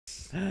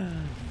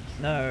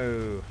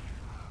No.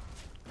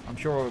 I'm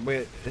sure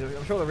the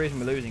reason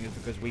we're losing is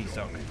because we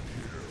suck.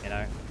 You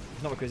know,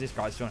 it's not because this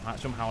guy's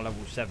somehow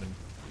level 7.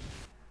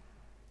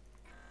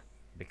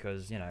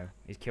 Because, you know,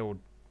 he's killed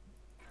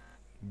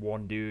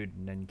one dude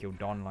and then killed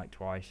Don like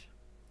twice.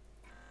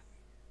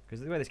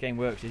 Because the way this game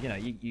works is, you know,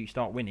 you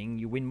start winning,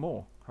 you win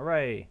more.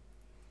 Hooray!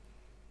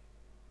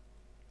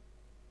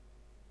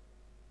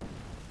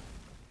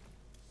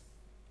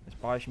 Let's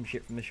buy some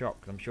shit from the shop,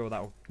 because I'm sure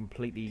that will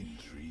completely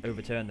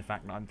overturn the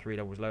fact that I'm 3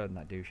 levels lower than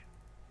that douche.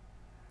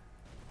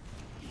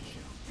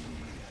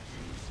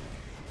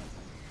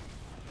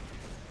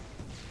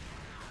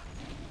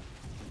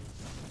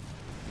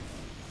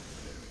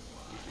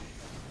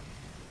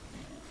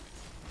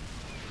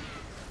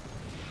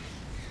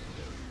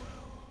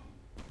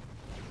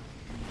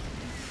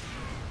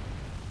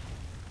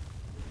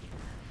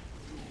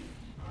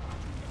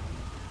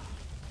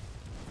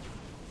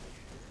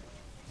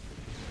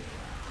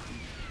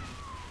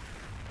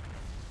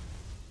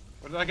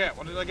 What did I get?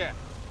 What did I get?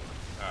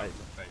 Oh, I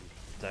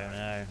don't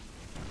know.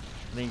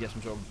 I think you get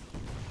some sort of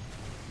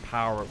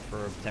power up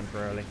for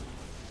temporarily.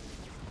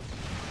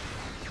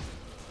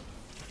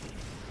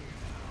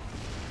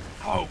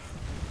 Oh!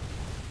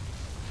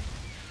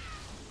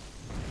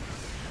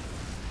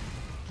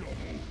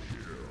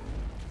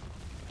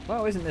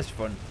 Well, isn't this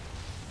fun?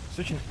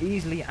 Such an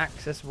easily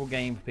accessible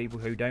game for people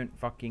who don't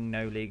fucking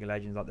know League of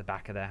Legends like the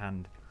back of their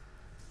hand.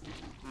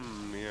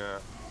 Yeah.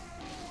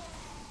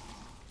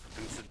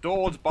 And it's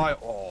adored by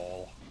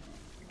all.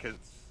 Because...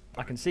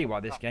 I can see why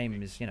this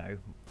game is, you know,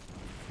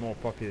 more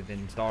popular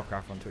than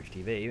Starcraft on Twitch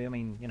TV. I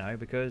mean, you know,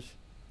 because...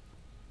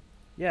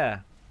 Yeah.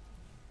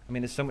 I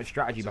mean, there's so much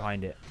strategy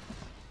behind it.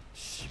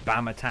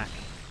 Spam attack.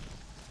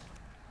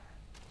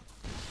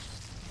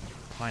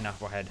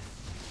 Pineapple head.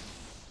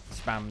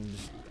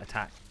 Spams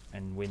attack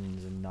and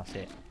wins, and that's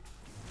it.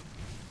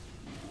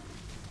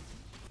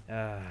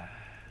 Very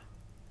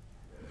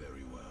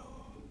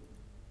well.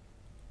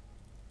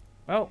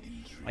 Well,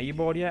 are you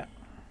bored yet?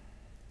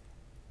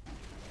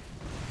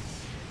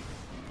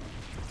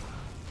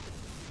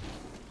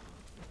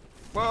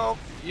 Well,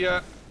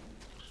 yeah.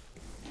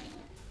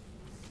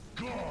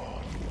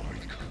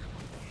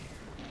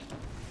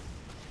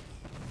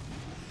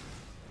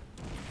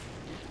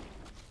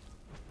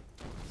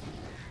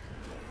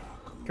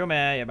 Come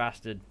here, you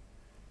bastard.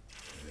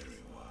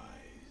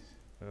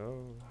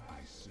 Oh.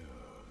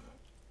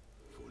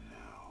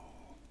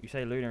 You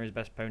say Luna is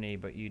best pony,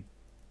 but you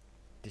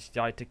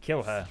decide to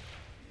kill her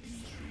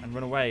and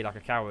run away like a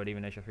coward,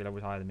 even though she's 3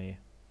 levels higher than me.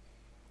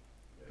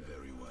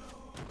 Very well.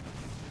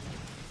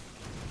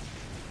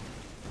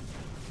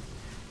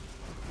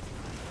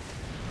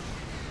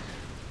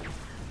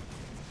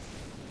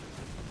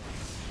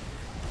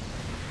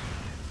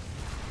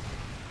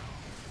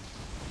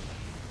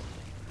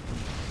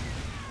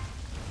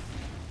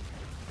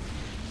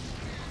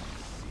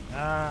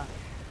 Ah.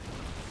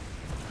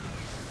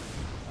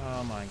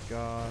 Oh my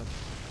god.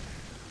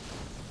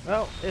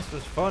 Well, this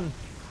was fun.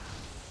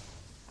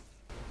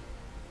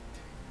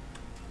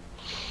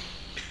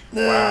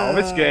 Wow,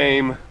 this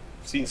game,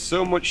 I've seen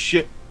so much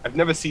shit. I've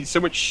never seen so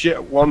much shit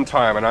at one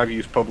time, and I've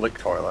used public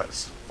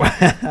toilets.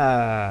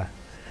 That's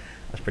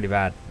pretty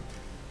bad.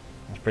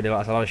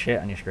 That's a lot of shit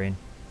on your screen.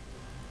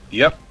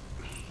 Yep.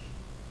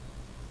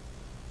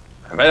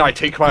 And then I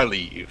take my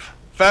leave.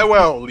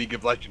 Farewell, League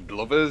of Legends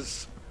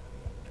lovers.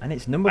 And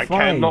it's number 5 I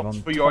care not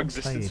on for your top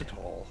existence played. at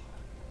all.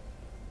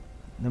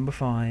 Number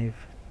 5,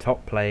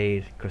 top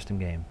played custom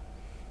game.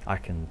 I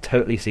can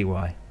totally see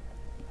why.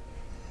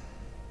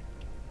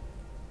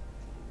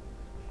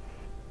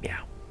 Yeah.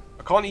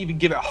 I can't even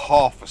give it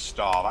half a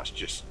star. That's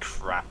just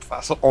crap.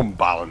 That's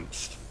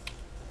unbalanced.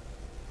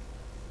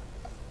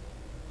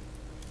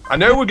 I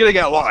know we're going to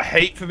get a lot of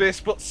hate for this,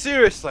 but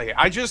seriously,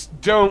 I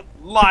just don't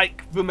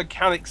like the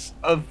mechanics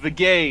of the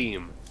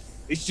game.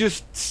 It's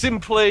just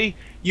simply,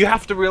 you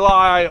have to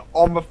rely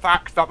on the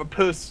fact that the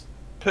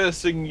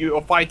person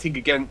you're fighting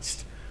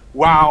against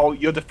while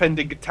you're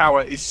defending a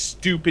tower is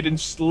stupid and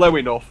slow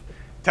enough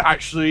to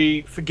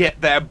actually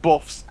forget their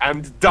buffs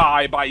and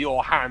die by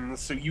your hands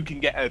so you can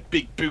get a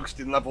big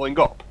boost in leveling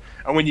up.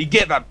 And when you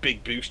get that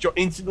big boost, you're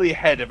instantly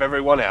ahead of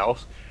everyone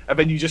else, and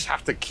then you just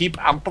have to keep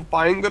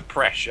amplifying the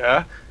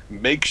pressure,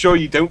 make sure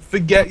you don't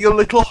forget your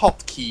little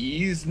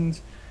hotkeys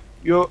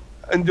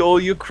and all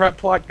your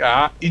crap like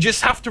that. You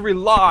just have to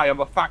rely on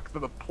the fact that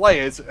the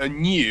players are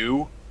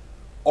new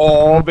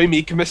or they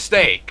make a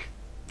mistake.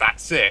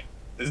 That's it.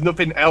 There's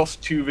nothing else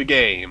to the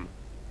game.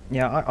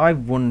 Yeah,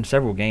 I've won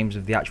several games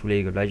of the actual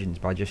League of Legends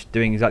by just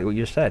doing exactly what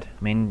you just said.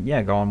 I mean,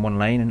 yeah, go on one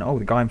lane and, oh,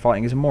 the guy I'm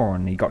fighting is a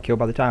moron. He got killed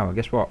by the tower.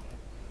 Guess what?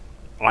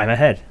 I'm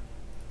ahead.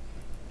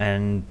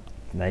 And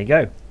there you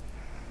go.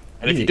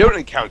 And if you don't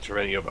encounter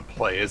any other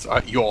players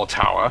at your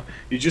tower,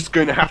 you're just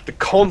going to have to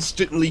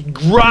constantly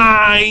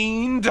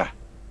grind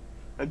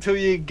until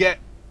you get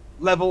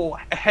level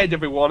ahead of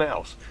everyone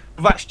else.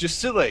 But that's just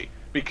silly,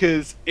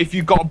 because if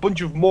you've got a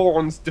bunch of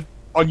morons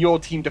on your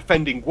team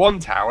defending one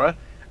tower,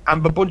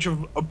 and the bunch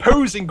of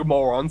opposing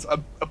morons are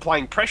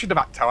applying pressure to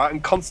that tower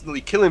and constantly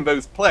killing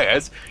those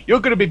players, you're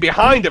going to be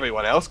behind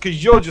everyone else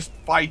because you're just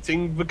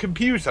fighting the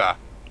computer.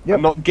 Yep.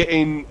 And not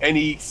getting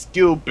any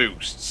skill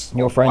boosts.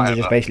 Your friends are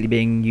just basically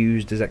being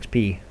used as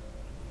XP.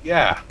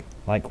 Yeah.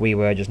 Like we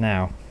were just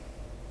now.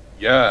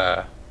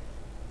 Yeah.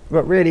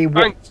 But really,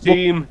 Thanks,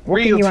 team. what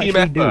Real can you team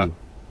actually effort. do?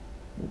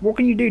 What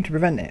can you do to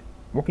prevent it?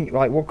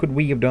 What could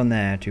we have done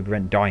there to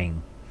prevent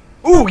dying?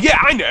 Ooh, yeah,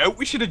 I know.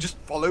 We should have just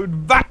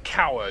followed that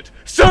coward.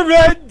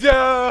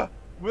 Surrender!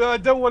 Well, I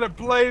don't want to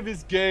play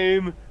this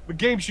game. The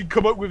game should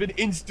come up with an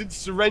instant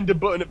surrender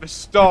button at the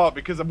start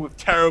because I'm with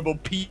terrible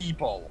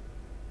people.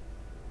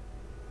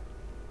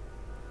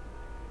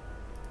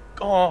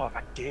 Oh,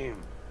 that game.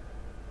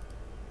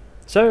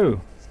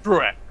 So,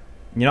 Screw it.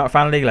 you're not a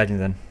fan of League of Legends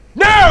then?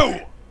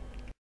 No!